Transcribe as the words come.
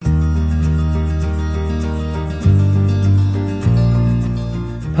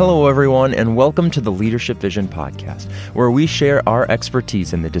Hello, everyone, and welcome to the Leadership Vision podcast, where we share our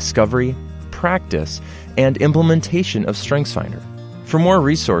expertise in the discovery, practice, and implementation of StrengthsFinder. For more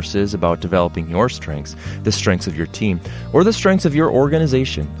resources about developing your strengths, the strengths of your team, or the strengths of your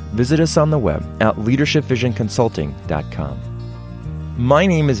organization, visit us on the web at leadershipvisionconsulting.com. My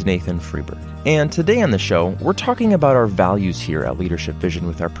name is Nathan Freeberg, and today on the show, we're talking about our values here at Leadership Vision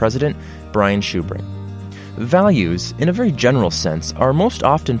with our president, Brian Schubring. Values, in a very general sense, are most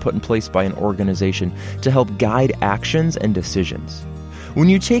often put in place by an organization to help guide actions and decisions. When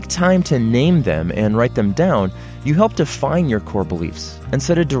you take time to name them and write them down, you help define your core beliefs and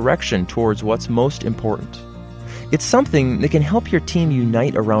set a direction towards what's most important. It's something that can help your team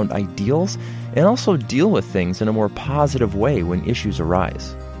unite around ideals and also deal with things in a more positive way when issues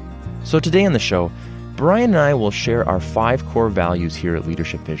arise. So today on the show, Brian and I will share our 5 core values here at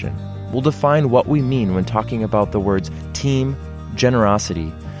Leadership Vision. We'll define what we mean when talking about the words team, generosity,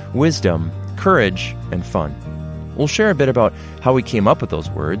 wisdom, courage, and fun. We'll share a bit about how we came up with those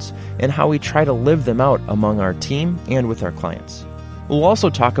words and how we try to live them out among our team and with our clients. We'll also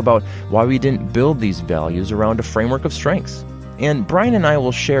talk about why we didn't build these values around a framework of strengths. And Brian and I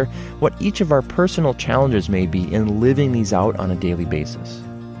will share what each of our personal challenges may be in living these out on a daily basis.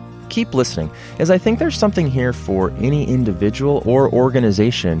 Keep listening, as I think there's something here for any individual or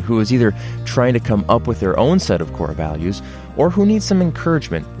organization who is either trying to come up with their own set of core values or who needs some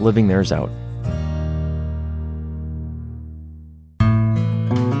encouragement living theirs out.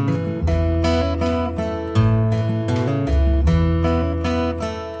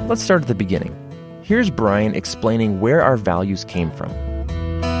 Let's start at the beginning. Here's Brian explaining where our values came from.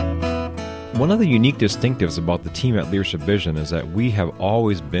 One of the unique distinctives about the team at Leadership Vision is that we have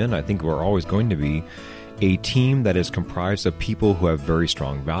always been, I think we're always going to be, a team that is comprised of people who have very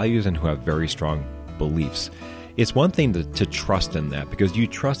strong values and who have very strong beliefs. It's one thing to trust in that, because you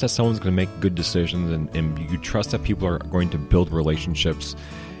trust that someone's going to make good decisions and you trust that people are going to build relationships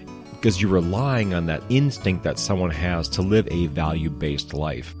because you're relying on that instinct that someone has to live a value-based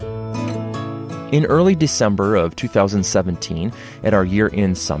life. In early December of 2017, at our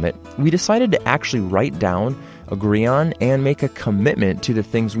year-end summit, we decided to actually write down, agree on, and make a commitment to the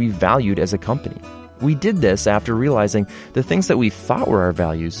things we valued as a company. We did this after realizing the things that we thought were our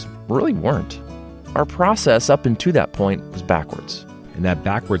values really weren't. Our process up until that point was backwards. And that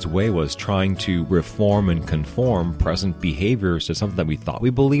backwards way was trying to reform and conform present behaviors to something that we thought we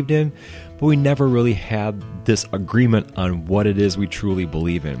believed in, but we never really had this agreement on what it is we truly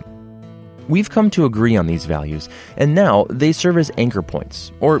believe in. We've come to agree on these values, and now they serve as anchor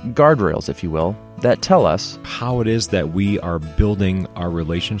points, or guardrails, if you will, that tell us how it is that we are building our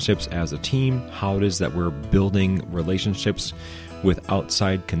relationships as a team, how it is that we're building relationships with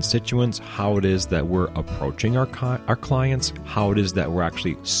outside constituents, how it is that we're approaching our clients, how it is that we're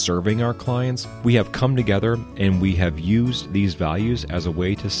actually serving our clients. We have come together and we have used these values as a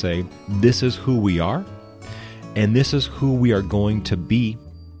way to say, this is who we are, and this is who we are going to be.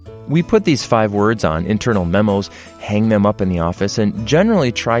 We put these 5 words on internal memos, hang them up in the office, and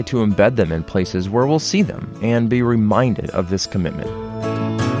generally try to embed them in places where we'll see them and be reminded of this commitment.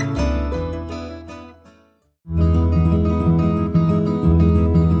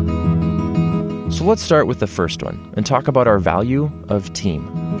 So let's start with the first one and talk about our value of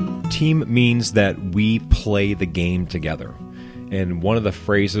team. Team means that we play the game together. And one of the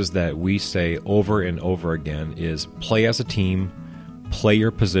phrases that we say over and over again is play as a team, play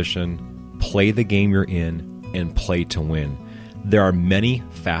your position, play the game you're in, and play to win. There are many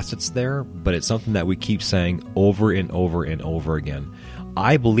facets there, but it's something that we keep saying over and over and over again.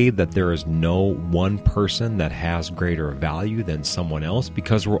 I believe that there is no one person that has greater value than someone else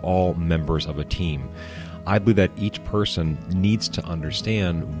because we're all members of a team. I believe that each person needs to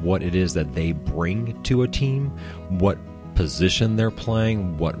understand what it is that they bring to a team, what position they're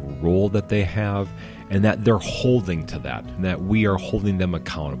playing, what role that they have, and that they're holding to that, and that we are holding them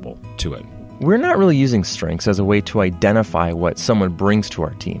accountable to it. We're not really using strengths as a way to identify what someone brings to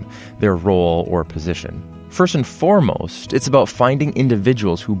our team, their role or position. First and foremost, it's about finding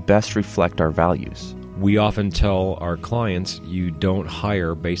individuals who best reflect our values. We often tell our clients, you don't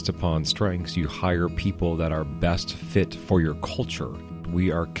hire based upon strengths, you hire people that are best fit for your culture.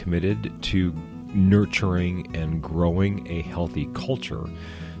 We are committed to nurturing and growing a healthy culture.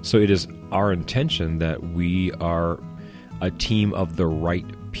 So it is our intention that we are a team of the right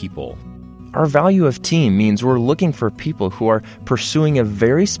people. Our value of team means we're looking for people who are pursuing a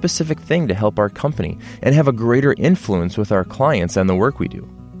very specific thing to help our company and have a greater influence with our clients and the work we do.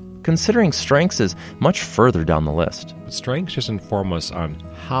 Considering strengths is much further down the list. Strengths just inform us on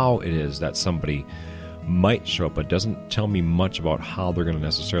how it is that somebody might show up, but doesn't tell me much about how they're going to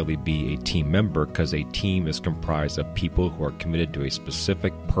necessarily be a team member, because a team is comprised of people who are committed to a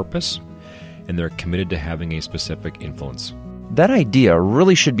specific purpose and they're committed to having a specific influence. That idea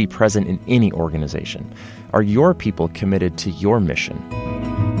really should be present in any organization. Are your people committed to your mission?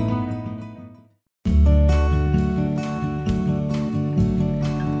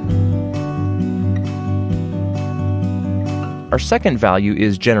 Our second value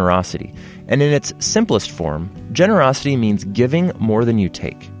is generosity, and in its simplest form, generosity means giving more than you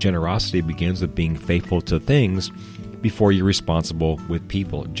take. Generosity begins with being faithful to things before you're responsible with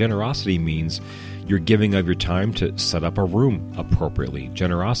people. Generosity means you're giving of your time to set up a room appropriately.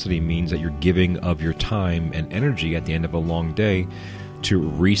 Generosity means that you're giving of your time and energy at the end of a long day to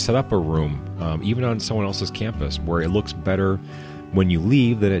reset up a room, even on someone else's campus, where it looks better when you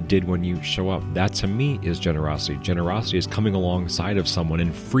leave than it did when you show up. That, to me, is generosity. Generosity is coming alongside of someone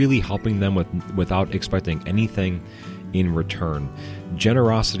and freely helping them without expecting anything in return.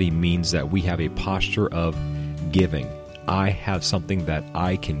 Generosity means that we have a posture of giving. I have something that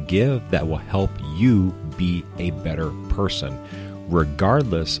I can give that will help you be a better person,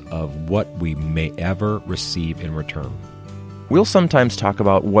 regardless of what we may ever receive in return. We'll sometimes talk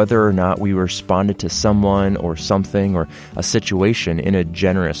about whether or not we responded to someone or something or a situation in a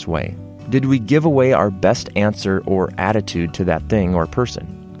generous way. Did we give away our best answer or attitude to that thing or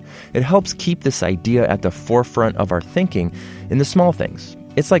person? It helps keep this idea at the forefront of our thinking in the small things.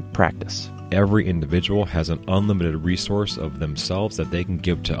 It's like practice. Every individual has an unlimited resource of themselves that they can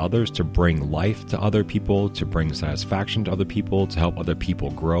give to others to bring life to other people, to bring satisfaction to other people, to help other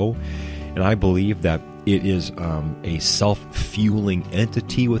people grow. And I believe that it is a self-fueling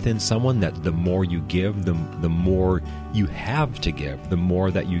entity within someone, that the more you give, the more you have to give. The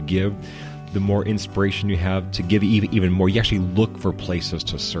more that you give, the more inspiration you have to give even more. You actually look for places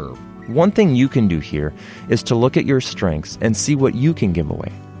to serve. One thing you can do here is to look at your strengths and see what you can give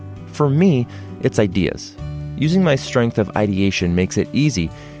away. For me, it's ideas. Using my strength of ideation makes it easy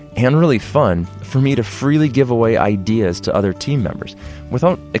and really fun for me to freely give away ideas to other team members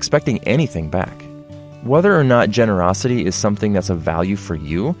without expecting anything back. Whether or not generosity is something that's of value for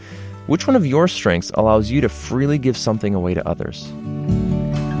you, which one of your strengths allows you to freely give something away to others?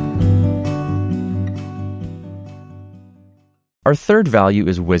 Our third value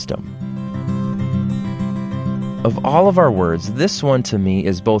is wisdom. Of all of our words, this one to me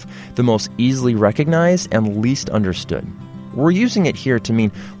is both the most easily recognized and least understood. We're using it here to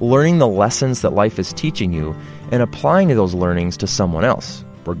mean learning the lessons that life is teaching you and applying those learnings to someone else.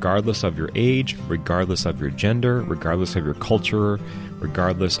 Regardless of your age, regardless of your gender, regardless of your culture,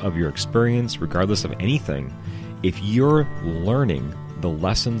 regardless of your experience, regardless of anything, if you're learning the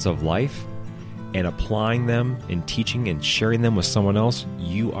lessons of life and applying them and teaching and sharing them with someone else,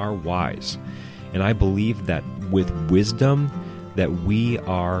 you are wise. And I believe that with wisdom, that we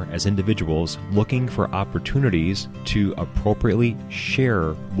are, as individuals, looking for opportunities to appropriately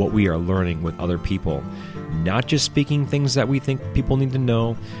share what we are learning with other people. Not just speaking things that we think people need to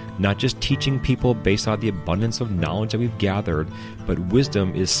know, not just teaching people based on the abundance of knowledge that we've gathered, but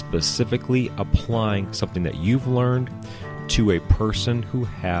wisdom is specifically applying something that you've learned to a person who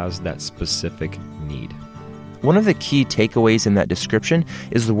has that specific need. One of the key takeaways in that description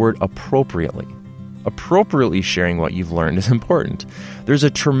is the word appropriately. Appropriately sharing what you've learned is important. There's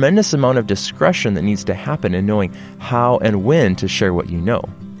a tremendous amount of discretion that needs to happen in knowing how and when to share what you know.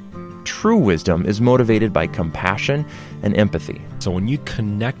 True wisdom is motivated by compassion and empathy. So when you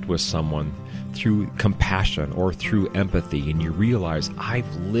connect with someone through compassion or through empathy and you realize,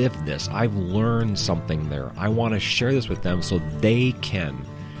 I've lived this, I've learned something there, I want to share this with them so they can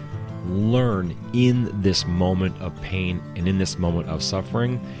learn in this moment of pain and in this moment of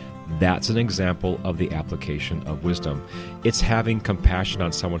suffering, that's an example of the application of wisdom. It's having compassion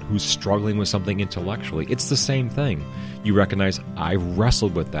on someone who's struggling with something intellectually. It's the same thing. You recognize, I've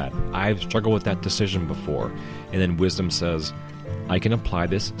wrestled with that. I've struggled with that decision before. And then wisdom says, I can apply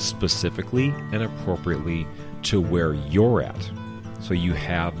this specifically and appropriately to where you're at. So you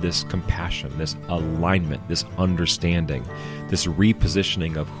have this compassion, this alignment, this understanding, this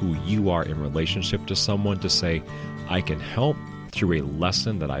repositioning of who you are in relationship to someone to say, I can help through a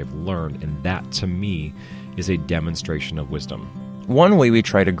lesson that I've learned, and that, to me, is a demonstration of wisdom. One way we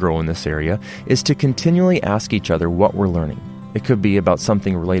try to grow in this area is to continually ask each other what we're learning. It could be about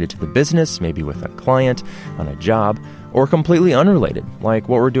something related to the business, maybe with a client, on a job, or completely unrelated, like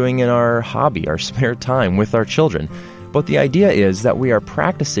what we're doing in our hobby, our spare time, with our children. But the idea is that we are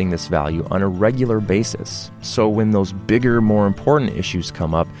practicing this value on a regular basis, so when those bigger, more important issues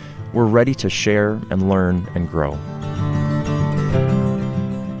come up, we're ready to share and learn and grow.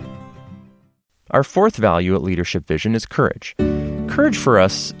 Our fourth value at Leadership Vision is courage. Courage for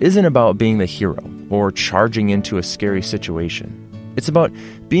us isn't about being the hero or charging into a scary situation. It's about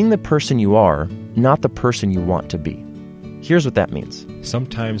being the person you are, not the person you want to be. Here's what that means.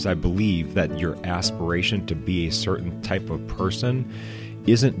 Sometimes I believe that your aspiration to be a certain type of person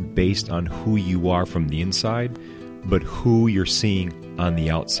isn't based on who you are from the inside, but who you're seeing on the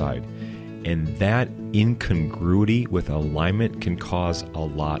outside. And that incongruity with alignment can cause a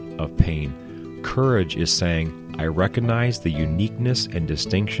lot of pain. Courage is saying, I recognize the uniqueness and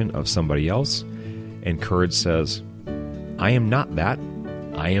distinction of somebody else, and courage says, I am not that,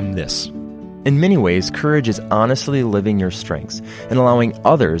 I am this. In many ways, courage is honestly living your strengths and allowing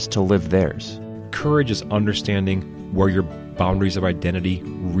others to live theirs. Courage is understanding where your boundaries of identity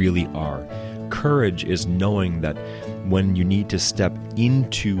really are. Courage is knowing that when you need to step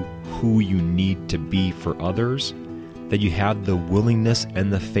into who you need to be for others, that you have the willingness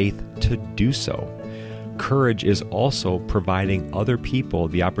and the faith to do so. Courage is also providing other people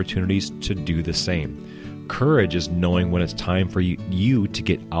the opportunities to do the same. Courage is knowing when it's time for you to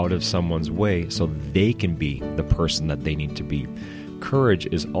get out of someone's way so they can be the person that they need to be. Courage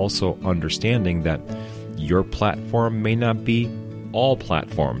is also understanding that your platform may not be all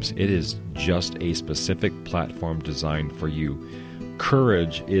platforms. It is just a specific platform designed for you.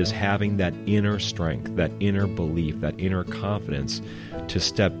 Courage is having that inner strength, that inner belief, that inner confidence to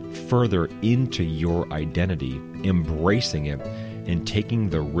step further into your identity, embracing it, and taking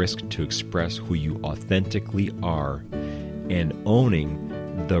the risk to express who you authentically are and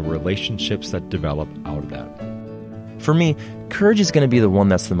owning the relationships that develop out of that. For me, courage is going to be the one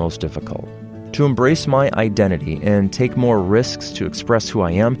that's the most difficult. To embrace my identity and take more risks to express who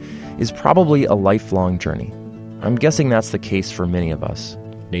I am is probably a lifelong journey. I'm guessing that's the case for many of us.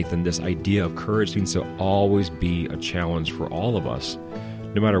 Nathan, this idea of courage seems to always be a challenge for all of us.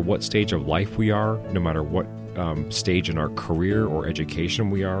 No matter what stage of life we are, no matter what stage in our career or education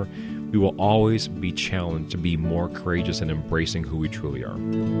we are, we will always be challenged to be more courageous in embracing who we truly are.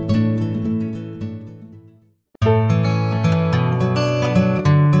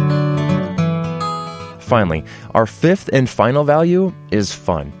 Finally, our fifth and final value is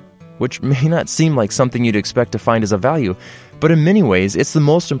fun, which may not seem like something you'd expect to find as a value, but in many ways, it's the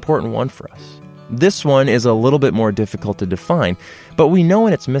most important one for us. This one is a little bit more difficult to define, but we know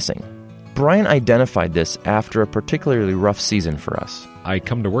when it's missing. Brian identified this after a particularly rough season for us. I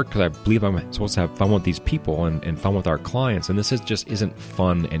come to work because I believe I'm supposed to have fun with these people and fun with our clients, and this just isn't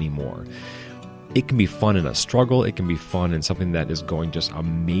fun anymore. It can be fun in a struggle, it can be fun in something that is going just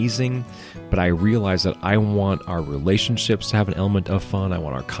amazing, but I realize that I want our relationships to have an element of fun, I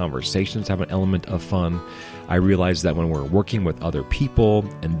want our conversations to have an element of fun. I realize that when we're working with other people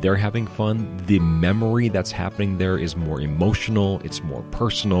and they're having fun, the memory that's happening there is more emotional, it's more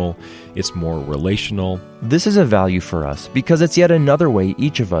personal, it's more relational. This is a value for us because it's yet another way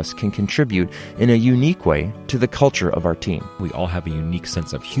each of us can contribute in a unique way to the culture of our team. We all have a unique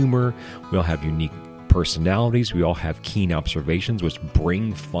sense of humor, we all have unique personalities, we all have keen observations which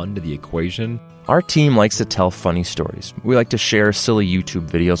bring fun to the equation. Our team likes to tell funny stories. We like to share silly YouTube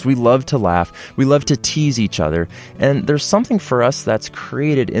videos. We love to laugh. We love to tease each other. And there's something for us that's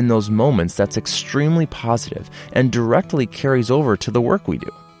created in those moments that's extremely positive and directly carries over to the work we do.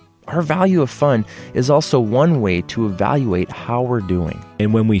 Our value of fun is also one way to evaluate how we're doing.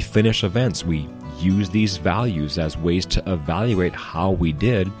 And when we finish events, we use these values as ways to evaluate how we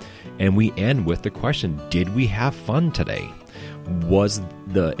did. And we end with the question, did we have fun today? Was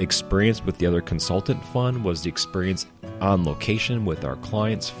the experience with the other consultant fun? Was the experience on location with our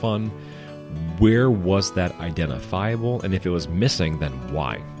clients fun? Where was that identifiable? And if it was missing, then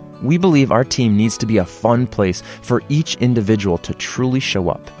why? We believe our team needs to be a fun place for each individual to truly show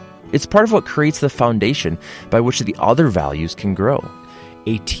up. It's part of what creates the foundation by which the other values can grow.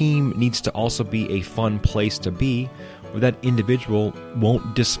 A team needs to also be a fun place to be where that individual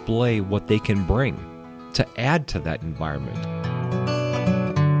won't display what they can bring to add to that environment.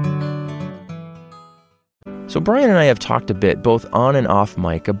 So Brian and I have talked a bit, both on and off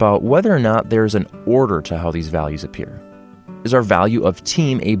mic, about whether or not there's an order to how these values appear. Is our value of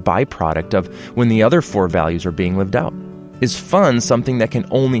team a byproduct of when the other four values are being lived out? Is fun something that can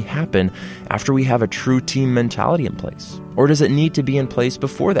only happen after we have a true team mentality in place? Or does it need to be in place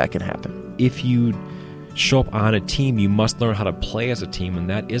before that can happen? If you show up on a team, you must learn how to play as a team, and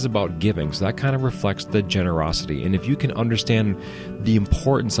that is about giving. So that kind of reflects the generosity. And if you can understand the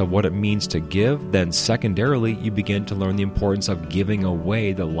importance of what it means to give, then secondarily, you begin to learn the importance of giving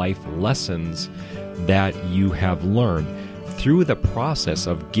away the life lessons that you have learned. Through the process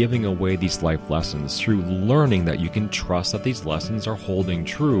of giving away these life lessons, through learning that you can trust that these lessons are holding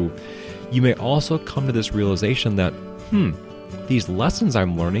true, You may also come to this realization that, these lessons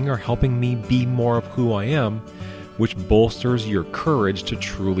I'm learning are helping me be more of who I am, which bolsters your courage to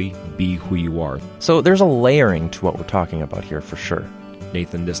truly be who you are. So there's a layering to what we're talking about here for sure.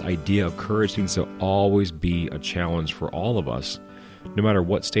 Nathan, this idea of courage seems to always be a challenge for all of us. No matter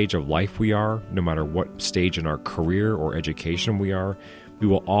what stage of life we are, no matter what stage in our career or education we are, we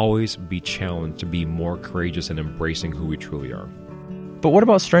will always be challenged to be more courageous in embracing who we truly are. But what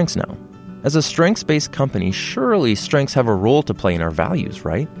about strengths now? As a strengths-based company, surely strengths have a role to play in our values,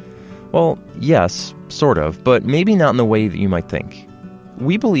 right? Well, yes, sort of, but maybe not in the way that you might think.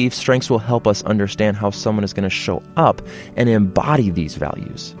 We believe strengths will help us understand how someone is going to show up and embody these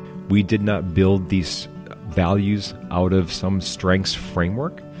values. We did not build these values out of some strengths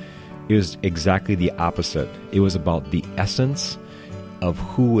framework. It was exactly the opposite. It was about the essence of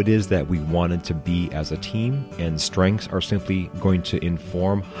who it is that we wanted to be as a team, and strengths are simply going to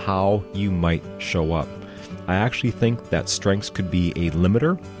inform how you might show up. I actually think that strengths could be a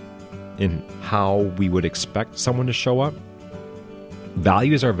limiter in how we would expect someone to show up.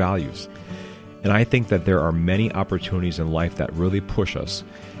 Values are values, and I think that there are many opportunities in life that really push us,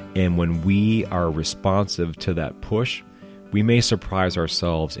 and when we are responsive to that push, we may surprise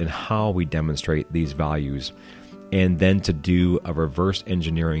ourselves in how we demonstrate these values. And then to do a reverse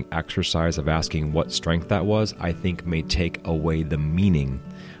engineering exercise of asking what strength that was, I think may take away the meaning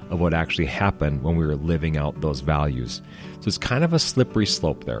of what actually happened when we were living out those values. So it's kind of a slippery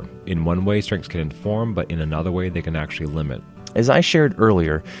slope there. In one way, strengths can inform, but in another way, they can actually limit. As I shared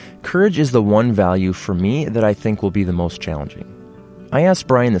earlier, courage is the one value for me that I think will be the most challenging. I asked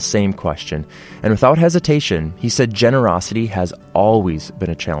Brian the same question, and without hesitation, he said generosity has always been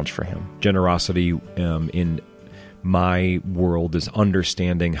a challenge for him. Generosity in my world is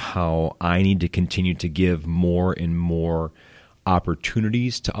understanding how I need to continue to give more and more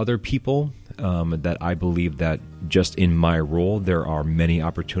opportunities to other people, that I believe that just in my role, there are many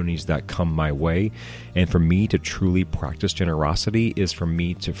opportunities that come my way. And for me to truly practice generosity is for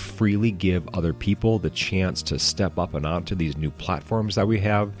me to freely give other people the chance to step up and onto these new platforms that we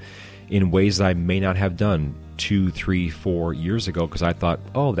have in ways that I may not have done 2, 3, 4 years ago, because I thought,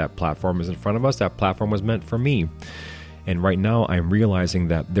 oh, that platform is in front of us. That platform was meant for me. And right now I'm realizing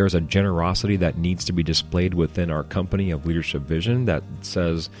that there's a generosity that needs to be displayed within our company of Leadership Vision that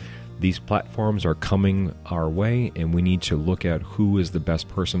says these platforms are coming our way and we need to look at who is the best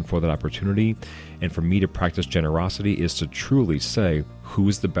person for that opportunity. And for me to practice generosity is to truly say, who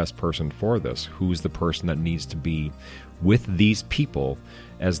is the best person for this? Who is the person that needs to be with these people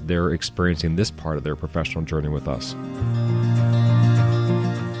as they're experiencing this part of their professional journey with us?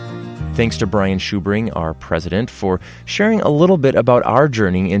 Thanks to Brian Schubring, our president, for sharing a little bit about our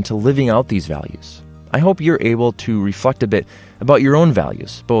journey into living out these values. I hope you're able to reflect a bit about your own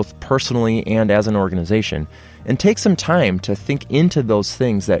values, both personally and as an organization, and take some time to think into those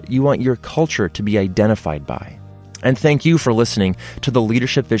things that you want your culture to be identified by. And thank you for listening to the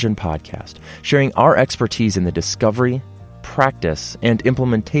Leadership Vision podcast, sharing our expertise in the discovery, practice, and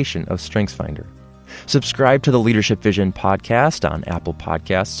implementation of StrengthsFinder. Subscribe to the Leadership Vision podcast on Apple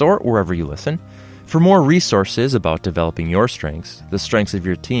Podcasts or wherever you listen. For more resources about developing your strengths, the strengths of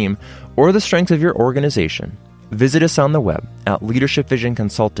your team, or the strengths of your organization, visit us on the web at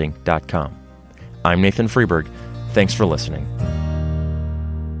leadershipvisionconsulting.com. I'm Nathan Freeberg. Thanks for listening.